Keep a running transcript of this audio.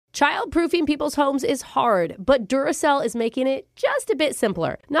Childproofing people's homes is hard, but Duracell is making it just a bit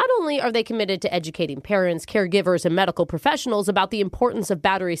simpler. Not only are they committed to educating parents, caregivers, and medical professionals about the importance of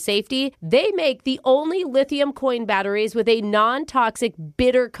battery safety, they make the only lithium coin batteries with a non-toxic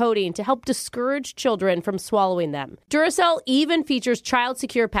bitter coating to help discourage children from swallowing them. Duracell even features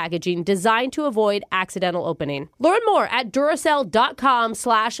child-secure packaging designed to avoid accidental opening. Learn more at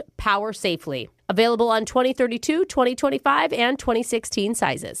Duracell.com/powersafely. Available on 2032, 2025, and 2016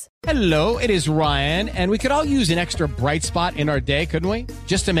 sizes. Hello, it is Ryan, and we could all use an extra bright spot in our day, couldn't we?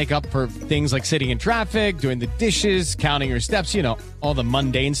 Just to make up for things like sitting in traffic, doing the dishes, counting your steps, all the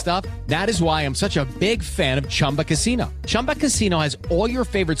mundane stuff. That is why I'm such a big fan of Chumba Casino. Chumba Casino has all your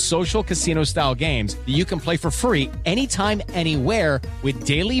favorite social casino-style games that you can play for free anytime, anywhere with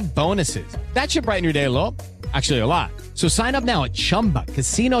daily bonuses. That should brighten your day a little. Actually, a lot. So sign up now at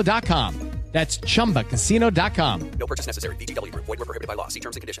ChumbaCasino.com. That's ChumbaCasino.com. No purchase necessary. VGW Group. Void where prohibited by law. See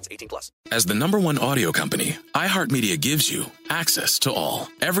terms and conditions. 18+. As the #1 audio company, iHeartMedia gives you access to all.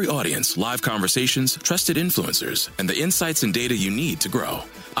 Every audience, live conversations, trusted influencers, and the insights and data you need to grow.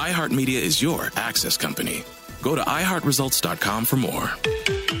 iHeartMedia is your access company. Go to iHeartResults.com for more.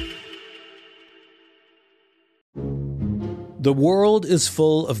 The world is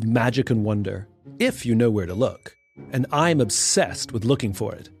full of magic and wonder, if you know where to look. And I'm obsessed with looking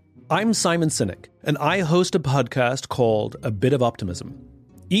for it. I'm Simon Sinek, and I host a podcast called A Bit of Optimism.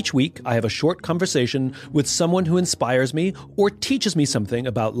 Each week, I have a short conversation with someone who inspires me or teaches me something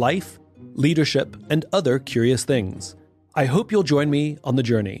about life, leadership, and other curious things. I hope you'll join me on the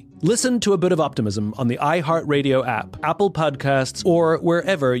journey. Listen to A Bit of Optimism on the iHeartRadio app, Apple Podcasts, or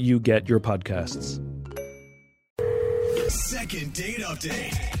wherever you get your podcasts. Second date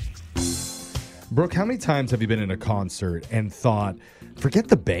update. Brooke, how many times have you been in a concert and thought, forget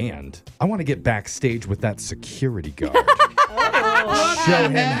the band, I want to get backstage with that security guard. Show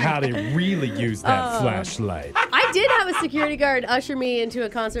him how to really use that flashlight. I did have a security guard usher me into a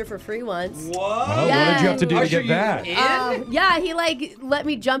concert for free once. What? Oh, what did you have to do to get that? Yeah, he let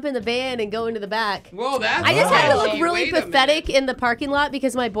me jump in the van and go into the back. Whoa, that's I just had to look really pathetic in the parking lot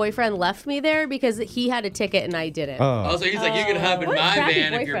because my boyfriend left me there because he had a ticket and I didn't. Oh, so he's like, you can hop in my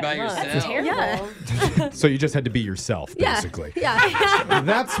van if you're by yourself. That's terrible. Yeah. So you just had to be yourself, basically. Yeah.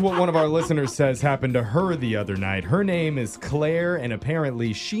 That's what one of our listeners says happened to her the other night. Her name is Claire, and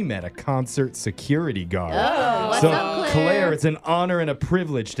apparently she met a concert security guard. Oh, what's up, Claire, it's an honor and a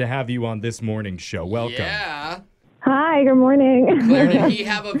privilege to have you on this morning's show. Welcome. Yeah. Hi, good morning. Claire, did he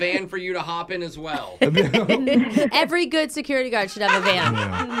have a van for you to hop in as well? Every good security guard should have a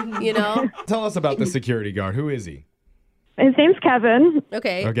van, Tell us about the security guard. Who is he? His name's Kevin.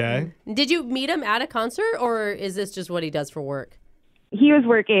 Okay. Did you meet him at a concert, or is this just what he does for work? He was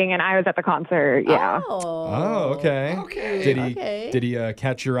working, and I was at the concert, yeah. Oh, okay. Did he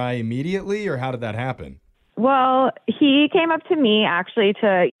catch your eye immediately, or how did that happen? Well, he came up to me, actually,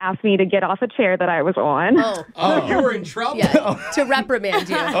 to ask me to get off a chair that I was on. Oh, you were in trouble? Yeah, to reprimand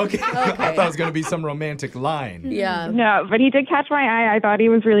you. Okay. I thought it was going to be some romantic line. Yeah. No, but he did catch my eye. I thought he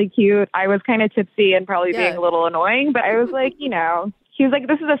was really cute. I was kind of tipsy and probably being a little annoying, but I was like, he was like,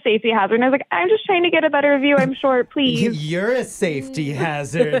 this is a safety hazard. And I was like, I'm just trying to get a better view. I'm short, please. You're a safety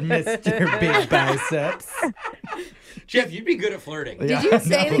hazard, Mr. Big Biceps. Jeff, you'd be good at flirting. Did you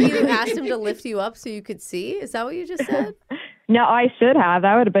say that you asked him to lift you up so you could see? Is that what you just said? No, I should have.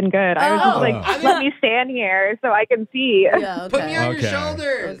 That would have been good. I was just like, let me stand here so I can see. Yeah, Put me on your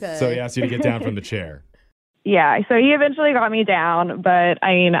shoulders. Okay. So he asked you to get down from the chair. Yeah, so he eventually got me down, but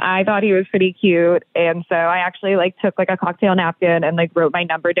I thought he was pretty cute, and so I actually took a cocktail napkin and wrote my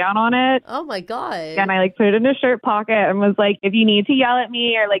number down on it. Oh my God. And I put it in his shirt pocket and was like, if you need to yell at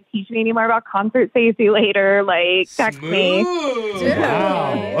me or teach me any more about concert safety later, text me.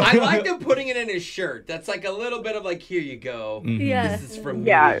 Wow. I like him putting it in his shirt. That's a little bit of here you go. Mm-hmm. Yeah. This is from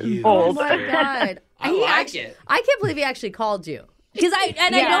Yeah, me. bold. Oh my God. I like it. I can't believe he actually called you. Because I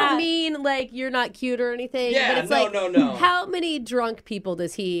don't mean you're not cute or anything. Yeah, but it's no. How many drunk people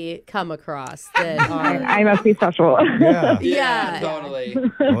does he come across that are? I must be special. Yeah, totally.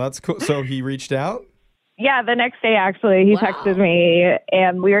 Well, that's cool. So he reached out? Yeah, the next day, actually, he texted me,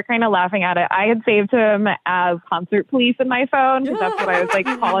 and we were kind of laughing at it. I had saved him as concert police in my phone, because that's what I was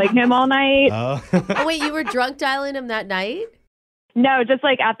calling him all night. Oh, wait, you were drunk dialing him that night? No, just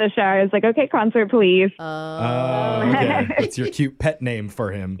at the show. I was like, okay, concert police. Okay. It's your cute pet name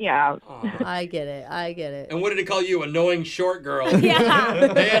for him. Yeah. I get it. And what did he call you? Annoying short girl.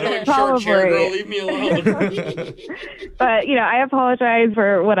 Yeah. Hey, annoying short chair girl, leave me alone. But, I apologize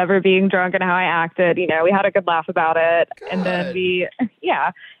for whatever being drunk and how I acted. We had a good laugh about it. Good. And then we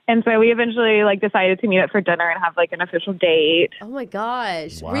yeah. And so we eventually like decided to meet up for dinner and have like an official date. Oh my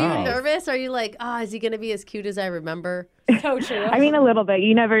gosh. Were Wow. you nervous? Are you like, is he going to be as cute as I remember? So true. I mean, a little bit.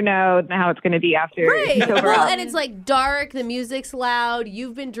 You never know how it's going to be after. Right. it's over. Well, and it's like dark, the music's loud,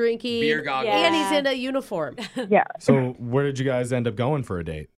 you've been drinking. Beer goggles. And he's in a uniform. Yeah. So where did you guys end up going for a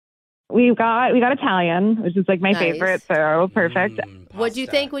date? We got Italian, which is like my Nice. favorite, so perfect. What'd you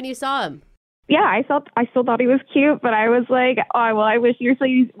think when you saw him? Yeah, I still thought he was cute, but I was like, oh, well, I wish you were still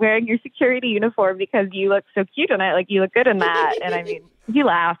wearing your security uniform because you look so cute in it. Like, you look good in that. And I mean, he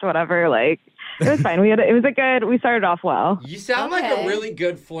laughed, whatever. Like, it was fine. We started off well. You sound like a Okay. really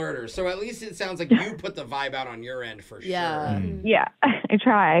good flirter, so at least it sounds like you put the vibe out on your end for Yeah. sure. Yeah, I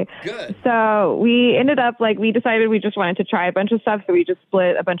try. Good. So we ended up we decided we just wanted to try a bunch of stuff. So we just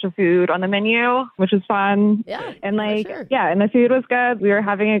split a bunch of food on the menu, which was fun. Yeah. And for sure. yeah, and the food was good. We were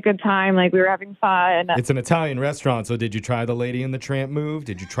having a good time. Like, we were having fun. It's an Italian restaurant, so did you try the Lady in the Tramp move?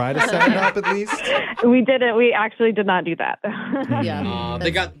 Did you try to set it up at least? We didn't. We actually did not do that. Yeah.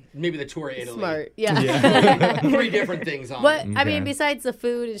 They got maybe the tour of Italy. Smart. Yeah. Yeah. 3 different things on What it. I mean, Okay. besides the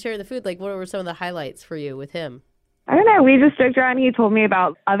food and sharing the food, like what were some of the highlights for you with him? I don't know. We just joked around. He told me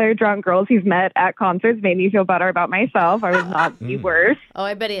about other drunk girls he's met at concerts. Made me feel better about myself. I was not the worst. Oh,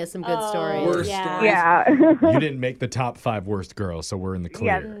 I bet he has some good stories. Worst yeah. stories. Yeah. You didn't make the top 5 worst girls, so we're in the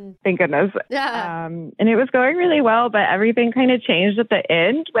Yeah. clear. Thank goodness. Yeah. And it was going really well, but everything kind of changed at the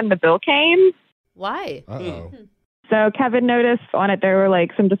end when the bill came. Why? Uh-oh. So Kevin noticed on it there were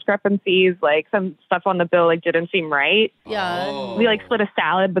like some discrepancies, like some stuff on the bill like didn't seem right. Yeah. Oh. We like split a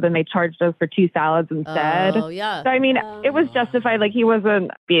salad, but then they charged us for 2 salads instead. Oh, yeah. So I mean, it was justified. Like, he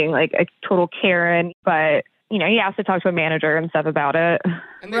wasn't being like a total Karen, but you know, he asked to talk to a manager and stuff about it.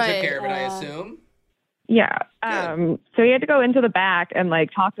 And they Right. took care of it, I assume. Yeah. So he had to go into the back and like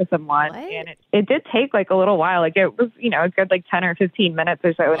talk to someone, What? and it did take like a little while. Like, it was, you know, a good like 10 or 15 minutes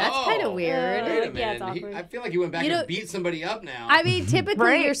or so. That's kind of weird. Wait a minute. Yeah, it's awkward. I feel like he went back You know- and beat somebody up now. I mean, typically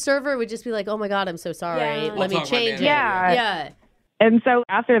Right. your server would just be like, "Oh my god, I'm so sorry. Yeah. Let me I'll talk to my change it." manager. Yeah. Yeah. And so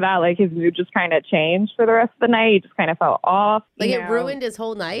after that, like, his mood just kind of changed for the rest of the night. He just kind of felt off. Like you it know. ruined his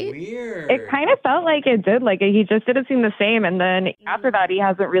whole night. Weird. It kind of felt like it did. Like, he just didn't seem the same. And then after that, he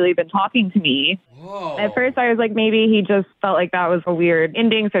hasn't really been talking to me. Whoa. At first, I was like, maybe he just felt like that was a weird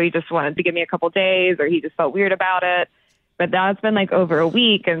ending, so he just wanted to give me a couple days, or he just felt weird about it. But now it's been like over a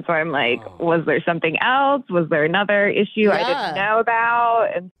week, and so I'm like, was there something else? Was there another issue I Yeah. didn't know about?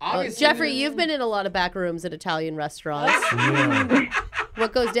 And Well, Obviously, Jeffrey, you've been in a lot of back rooms at Italian restaurants. Yeah.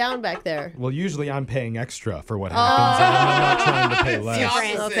 What goes down back there? Well, usually I'm paying extra for what happens. and I'm not trying to pay It's the less.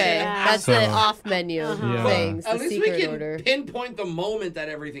 opposite. Okay, Yeah. that's So- the off menu Yeah. things, At the least we secret can order. pinpoint the moment that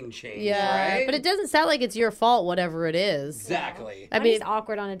everything changed, Yeah, right? but it doesn't sound like it's your fault, whatever it is. Exactly. I I'm mean, just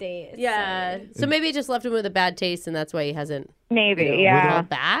awkward on a date. It's yeah. So maybe it just left him with a bad taste, and that's why he hasn't maybe, called yeah.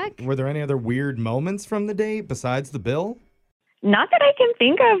 back. Were there any other weird moments from the date besides the bill? Not that I can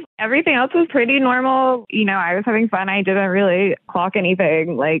think of. Everything else was pretty normal. You know, I was having fun. I didn't really clock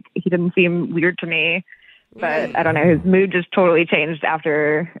anything. Like, he didn't seem weird to me. But I don't know. His mood just totally changed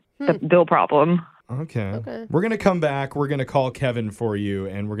after the bill problem. Okay. Okay. We're going to come back. We're going to call Kevin for you,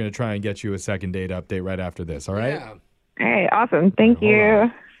 and we're going to try and get you a second date update right after this, all right? Yeah. All right, awesome. Thank Hold you.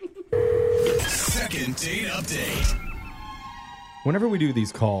 on. Second date update. Whenever we do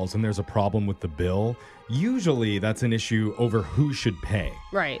these calls and there's a problem with the bill, usually that's an issue over who should pay.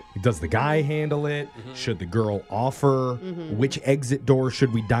 Right. Does the guy handle it? Should the girl offer? Which exit door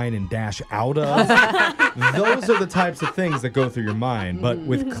should we dine and dash out of? Those are the types of things that go through your mind. But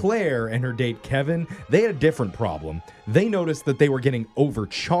with Claire and her date Kevin, they had a different problem. They noticed that they were getting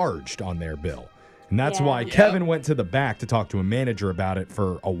overcharged on their bill. And that's Yeah. why Kevin went to the back to talk to a manager about it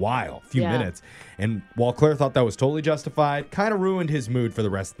for a while, a few Yeah. minutes. And while Claire thought that was totally justified, kind of ruined his mood for the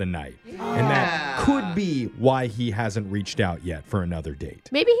rest of the night. And that could be why he hasn't reached out yet for another date.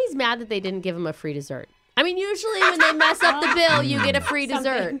 Maybe he's mad that they didn't give him a free dessert. I mean, usually when they mess up the bill, you get a free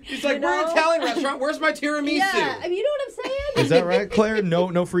dessert. He's like, we're an Italian restaurant. Where's my tiramisu? Yeah, I mean, you know what I'm saying? Is that right, Claire?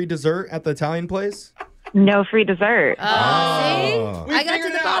 No free dessert at the Italian place? No free dessert. See? We I got to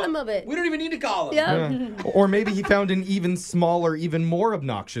figured the it bottom out. of it. We don't even need to call him. Yeah. Or maybe he found an even smaller, even more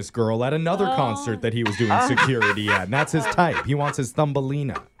obnoxious girl at another concert that he was doing security at. And that's his type. He wants his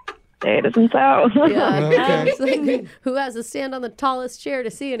Thumbelina. It isn't so. Yeah. Okay. It's like, who has to stand on the tallest chair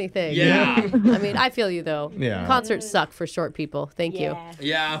to see anything? Yeah. I mean, I feel you, though. Yeah. Concerts suck for short people. Thank you.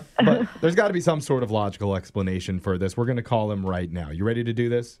 Yeah. But there's got to be some sort of logical explanation for this. We're going to call him right now. You ready to do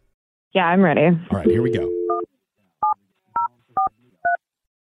this? Yeah, I'm ready. All right, here we go.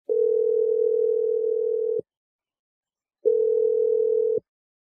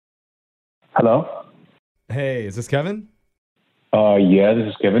 Hello? Hey, is this Kevin? Yeah, this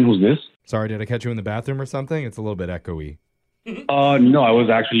is Kevin. Who's this? Sorry, did I catch you in the bathroom or something? It's a little bit echoey. No, I was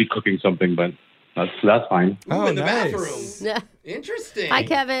actually cooking something, but that's fine. Ooh, in the nice. bathroom. Yeah. Interesting. Hi,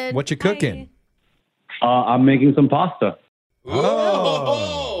 Kevin. What you cooking? I'm making some pasta.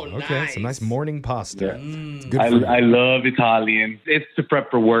 Oh, okay. nice. Some nice morning pasta. Mm. It's good for you. I love Italian. It's to prep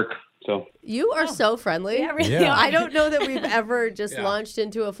for work. So You are so friendly. Yeah, really Yeah. are. I don't know that we've ever just Yeah. launched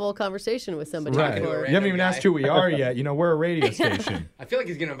into a full conversation with somebody Right. before. You haven't even asked who we are yet. You know, we're a radio station. I feel like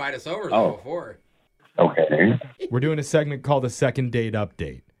he's going to invite us over Oh. before. okay. We're doing a segment called the Second Date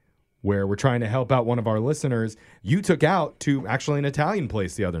Update, where we're trying to help out one of our listeners. You took out to actually an Italian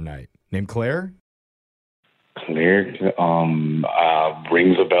place the other night named Claire. Claire,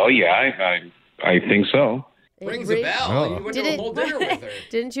 rings a bell. Yeah, I think so. Rings a bell. Oh. You went Did to a it- whole dinner with her.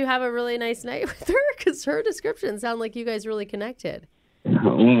 Didn't you have a really nice night with her? Because her descriptions sound like you guys really connected.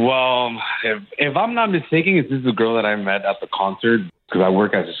 Well, if I'm not mistaken, this is the girl that I met at the concert because I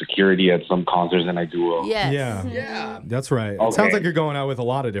work as a security at some concerts and I do. Yes. Yeah. Yeah. That's right. It Okay. sounds like you're going out with a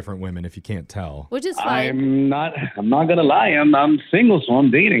lot of different women if you can't tell. Which is fine. I'm not gonna lie. I'm single, so I'm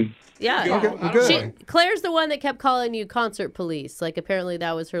dating. Yeah. Okay, well, good. She, Claire's the one that kept calling you concert police. Like, apparently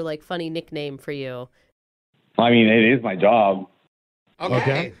that was her, like, funny nickname for you. I mean, it is my job.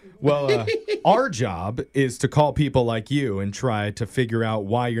 Okay. Well, our job is to call people like you and try to figure out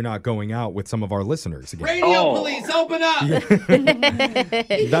why you're not going out with some of our listeners again. Radio Oh. police, open up.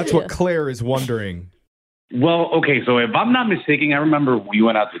 That's what Claire is wondering. Well, okay, so if I'm not mistaken, I remember we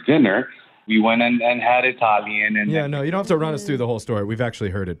went out to dinner. We went and had Italian and Yeah, no, you don't have to run us through the whole story. We've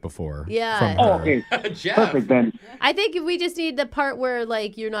actually heard it before. Yeah. From Oh, her. okay, Jeff. perfect then. I think we just need the part where,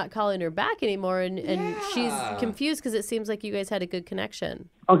 like, you're not calling her back anymore and she's Yeah. confused because it seems like you guys had a good connection.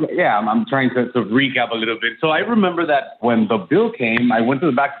 Okay, yeah, I'm trying to recap a little bit. So I remember that when the bill came, I went to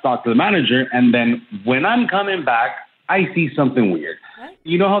the back to talk to the manager, and then when I'm coming back, I see something weird. What?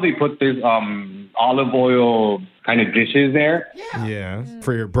 You know how they put this olive oil kind of dishes there? Yeah,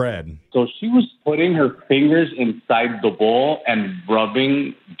 for your bread. So she was putting her fingers inside the bowl and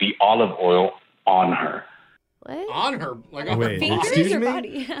rubbing the olive oil on her. What? On her. Like on Wait, her body. excuse Fingers or me?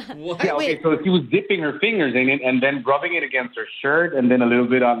 body? What? Yeah, okay, so she was dipping her fingers in it and then rubbing it against her shirt and then a little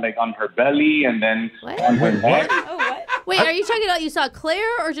bit on her belly and then What? on her head. Oh, what? Wait, are you talking about you saw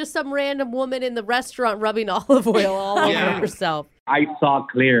Claire or just some random woman in the restaurant rubbing olive oil all over Yeah. herself? I saw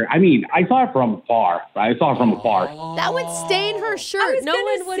Claire. I mean, I saw her from afar. I saw her from afar. That would stain her shirt. I was No gonna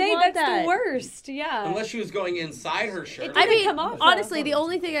one would say want that's that. the worst. Yeah. Unless she was going inside her shirt. It I didn't mean, come off, though. honestly, the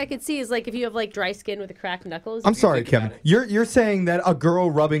only thing I could see is like if you have like dry skin with the cracked knuckles. I'm sorry, think Kevin. about You're saying that a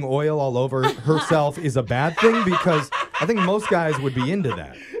girl rubbing oil all over herself is a bad thing? Because I think most guys would be into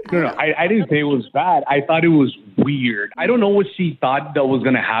that. No, I didn't say it was bad. I thought it was weird. I don't know what she thought that was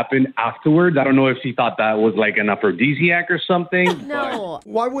going to happen afterwards. I don't know if she thought that was like an aphrodisiac or something. No.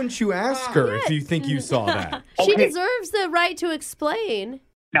 Why wouldn't you ask her if you think you saw that? She Okay. deserves the right to explain.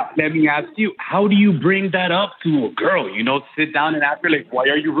 Now, let me ask you, how do you bring that up to a girl? You know, sit down and ask her, like, why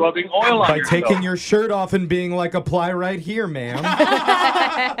are you rubbing oil on By yourself? taking your shirt off and being like, apply right here, ma'am.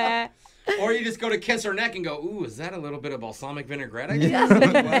 Or you just go to kiss her neck and go, ooh, is that a little bit of balsamic vinaigrette? I guess.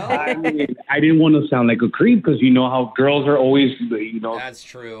 Well, I mean, I didn't want to sound like a creep because you know how girls are always, you know. that's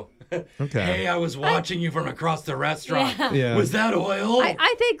true. Okay. Hey, I was watching you from across the restaurant. Yeah. Was that oil?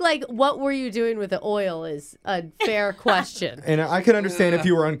 I think like what were you doing with the oil is a fair question. And I can understand if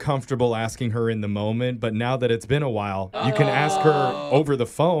you were uncomfortable asking her in the moment, but now that it's been a while, you can ask her over the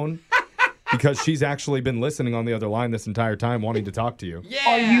phone because she's actually been listening on the other line this entire time wanting to talk to you. yeah.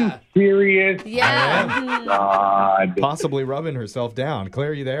 Are you serious? Yeah. God. Possibly rubbing herself down.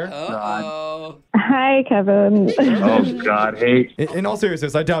 Claire, you there? Uh-oh. Hi, Kevin. Oh, God. Hey. In all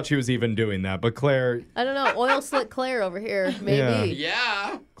seriousness, I doubt she was even doing that. But Claire, I don't know. Oil slick Claire over here. Maybe.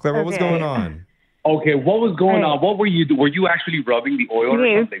 Yeah. Claire, what was Okay. going on? Okay, what was going on? What were you doing? Were you actually rubbing the oil or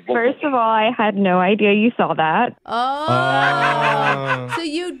Okay, something? first of all, I had no idea you saw that. Oh. So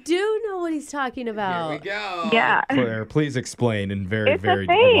you do know what he's talking Here about. we go. Yeah. Claire, please explain in very, It's a very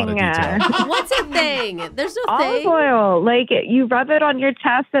thing. lot of detail. What's a thing? There's no Olive thing. oil, like you rub it on your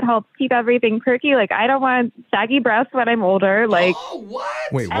chest. It helps keep everything perky. Like I don't want saggy breasts when I'm older. Like, Oh, what?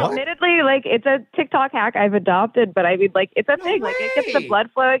 Wait, what? admittedly, like it's a TikTok hack I've adopted, but I mean, like it's a thing. Like it gets the way.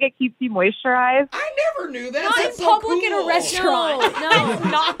 blood flowing. It keeps you moisturized. I never knew that. Not in That's so public in a cool. restaurant. No. That's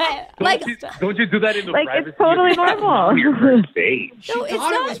not. Like, Don't you do that in the Like, privacy it's totally of your house normal. on your first date? She No, it's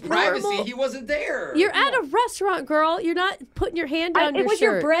thought not it was privacy. normal. He wasn't there. you're at a restaurant, girl. You're not putting your hand down your It was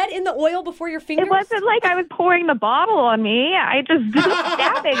shirt. your bread in the oil before your fingers. It wasn't like I was pouring the bottle on me. I just was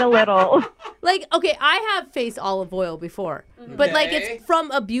dabbing a little. Like, okay, I have face olive oil before, but like Okay. it's from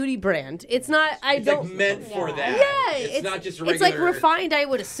a beauty brand. It's not. It's like meant for that. Yeah, it's not just a regular. It's like refined. I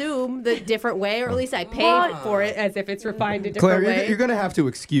would assume the different way, or at least I pay for it as if it's refined a different Claire, way. you're going to have to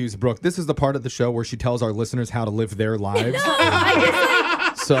excuse Brooke. This is the part of the show where she tells our listeners how to live their lives.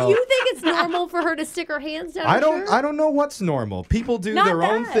 So you think it's normal for her to stick her hands down? I her don't. shirt? I don't know what's normal. People do Not their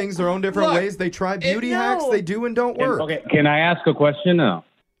own that. things, their own different Look, ways. They try beauty no. hacks. They do and don't work. Okay, can I ask a question now?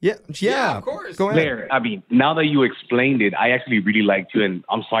 Yeah, of course. Go ahead. Claire, I mean, now that you explained it, I actually really liked you, and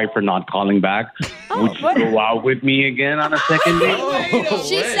I'm sorry for not calling back. Would you go out with me again on a second date?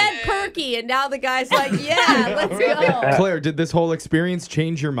 She said perky, and now the guy's like, "Yeah, let's go." Claire, did this whole experience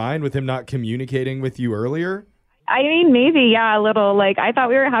change your mind with him not communicating with you earlier? I mean, maybe, yeah, a little. Like, I thought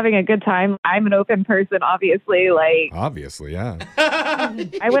we were having a good time. I'm an open person, obviously. Like, Obviously, yeah.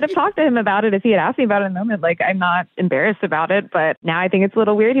 I would have talked to him about it if he had asked me about it in the moment. Like, I'm not embarrassed about it, but now I think it's a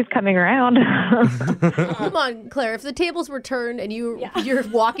little weird he's coming around. Come on, Claire. If the tables were turned and you're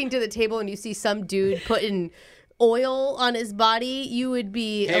walking to the table and you see some dude putting oil on his body, you would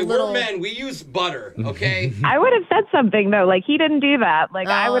be Hey, a little. we're men. We use butter, okay? I would have said something, though. Like, he didn't do that. Like,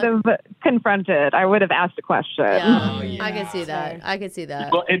 I Oh. would have confronted. I would have asked a question. Yeah, I can see that. I can see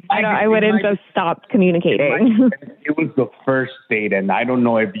that. Well, I wouldn't just stop communicating. It was the first date, and I don't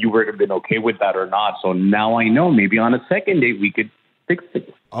know if you would have been okay with that or not. So now I know. Maybe on a second date we could fix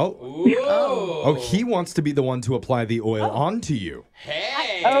it. Oh, he wants to be the one to apply the oil onto you.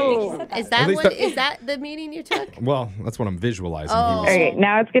 Hey. Is that At least what? that- Is that the meaning you took? Well, that's what I'm visualizing. Oh. All right,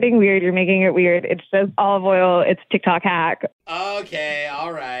 now it's getting weird. You're making it weird. It's just olive oil. It's TikTok hack. Okay,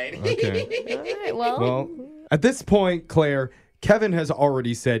 all right. Okay. All right. Well. Well, at this point, Claire, Kevin has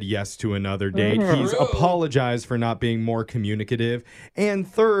already said yes to another date. He's apologized for not being more communicative. And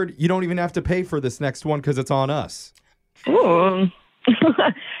third, you don't even have to pay for this next one because it's on us. Ooh.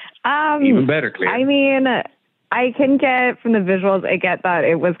 Even better, Claire. I mean, I can get from the visuals, I get that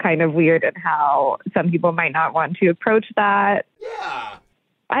it was kind of weird and how some people might not want to approach that. Yeah.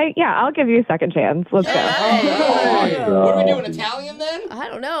 I'll give you a second chance. Let's go. What are we doing, Italian then? I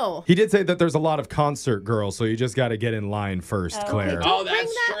don't know. He did say that there's a lot of concert girls, so you just got to get in line first, Claire. Oh,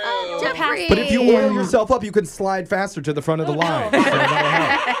 that's true. Jeffrey. But if you oil yourself up, you can slide faster to the front of the line. So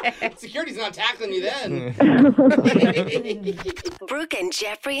that'll help. Security's not tackling you then. Brooke and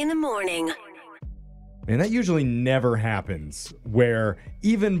Jeffrey in the morning. And that usually never happens where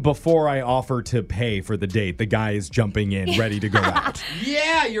even before I offer to pay for the date, the guy is jumping in, ready to go out.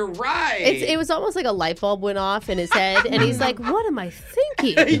 Yeah, you're right. It was almost like a light bulb went off in his head, and he's like, "What am I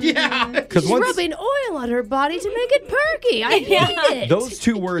thinking?" Yeah. She's rubbing oil on her body to make it perky. I hate it. Those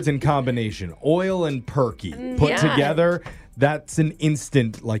two words in combination, oil and perky, put Yeah. together, that's an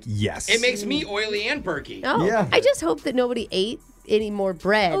instant, like, yes. It makes me oily and perky. Oh, Yeah. I just hope that nobody ate any more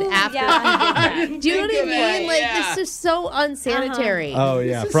bread after yeah. he did that. Do you know what I Think of mean? it, Like, yeah. this is so unsanitary. Oh,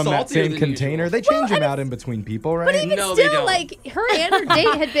 yeah, This is from that saltier same than container. usual. They change them out in between people, right? But even No, they still, don't. like, her and her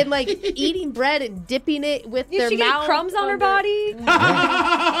date had been, like, eating bread and dipping it with Did their she mouth. get crumbs on her body?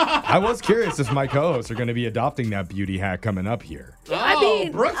 I was curious if my co-hosts are going to be adopting that beauty hack coming up here. Oh,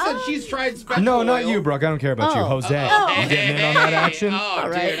 mean, Brooke said she's tried special No, not oil. you, Brooke. I don't care about you. Oh. Jose, Hey, you getting in on that action? Oh,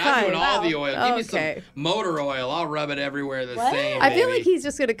 dude, right, I'm doing fine. all the oil. Give me Okay. some motor oil. I'll rub it everywhere the same. I feel baby. like he's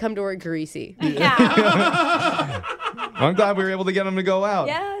just going to come to her greasy. Yeah. I'm glad we were able to get him to go out.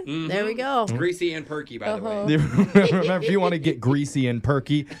 Yeah. There we go. Greasy and perky, by the way. Remember, if you want to get greasy and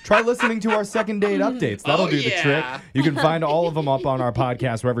perky, try listening to our second date updates. That'll do the trick. yeah. You can find all of them up on our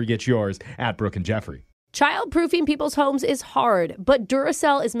podcast wherever you get yours at Brooke and Jeffrey. Childproofing people's homes is hard, but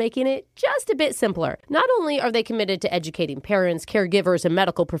Duracell is making it just a bit simpler. Not only are they committed to educating parents, caregivers, and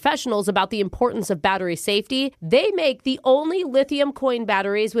medical professionals about the importance of battery safety, they make the only lithium coin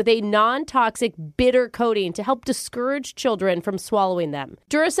batteries with a non-toxic bitter coating to help discourage children from swallowing them.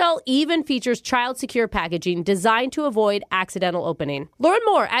 Duracell even features child-secure packaging designed to avoid accidental opening. Learn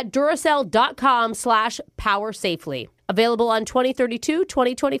more at Duracell.com/powersafely. Available on 2032,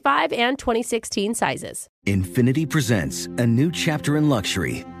 2025, and 2016 sizes. Infiniti presents a new chapter in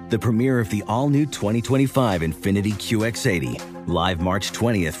luxury, the premiere of the all-new 2025 Infiniti QX80, live March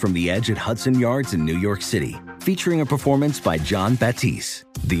 20th from the Edge at Hudson Yards in New York City, featuring a performance by John Batiste.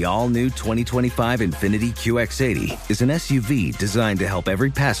 The all-new 2025 Infiniti QX80 is an SUV designed to help every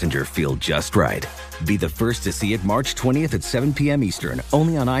passenger feel just right. Be the first to see it March 20th at 7 p.m. Eastern,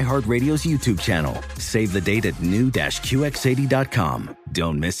 only on iHeartRadio's YouTube channel. Save the date at new-QX80.com.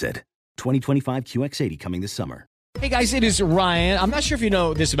 Don't miss it. 2025 QX80 coming this summer. Hey guys, it is Ryan. I'm not sure if you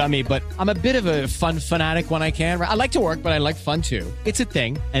know this about me, but I'm a bit of a fun fanatic when I can. I like to work, but I like fun too. It's a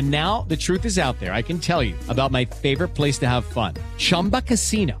thing. And now the truth is out there. I can tell you about my favorite place to have fun. Chumba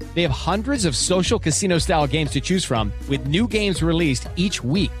Casino. They have hundreds of social casino style games to choose from with new games released each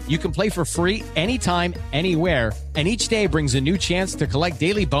week. You can play for free anytime, anywhere. And each day brings a new chance to collect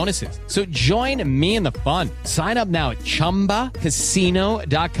daily bonuses. So join me in the fun. Sign up now at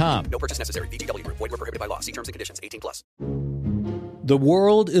ChumbaCasino.com. No purchase necessary. VGW Group. Void where prohibited by law. See terms and conditions. 18+. The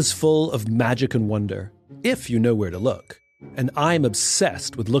world is full of magic and wonder, if you know where to look. And I'm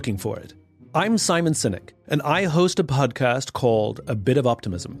obsessed with looking for it. I'm Simon Sinek, and I host a podcast called A Bit of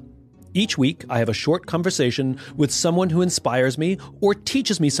Optimism. Each week, I have a short conversation with someone who inspires me or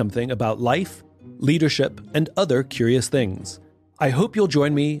teaches me something about life, leadership, and other curious things. I hope you'll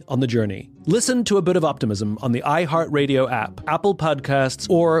join me on the journey. Listen to A Bit of Optimism on the iHeartRadio app, Apple Podcasts,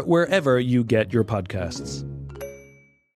 or wherever you get your podcasts.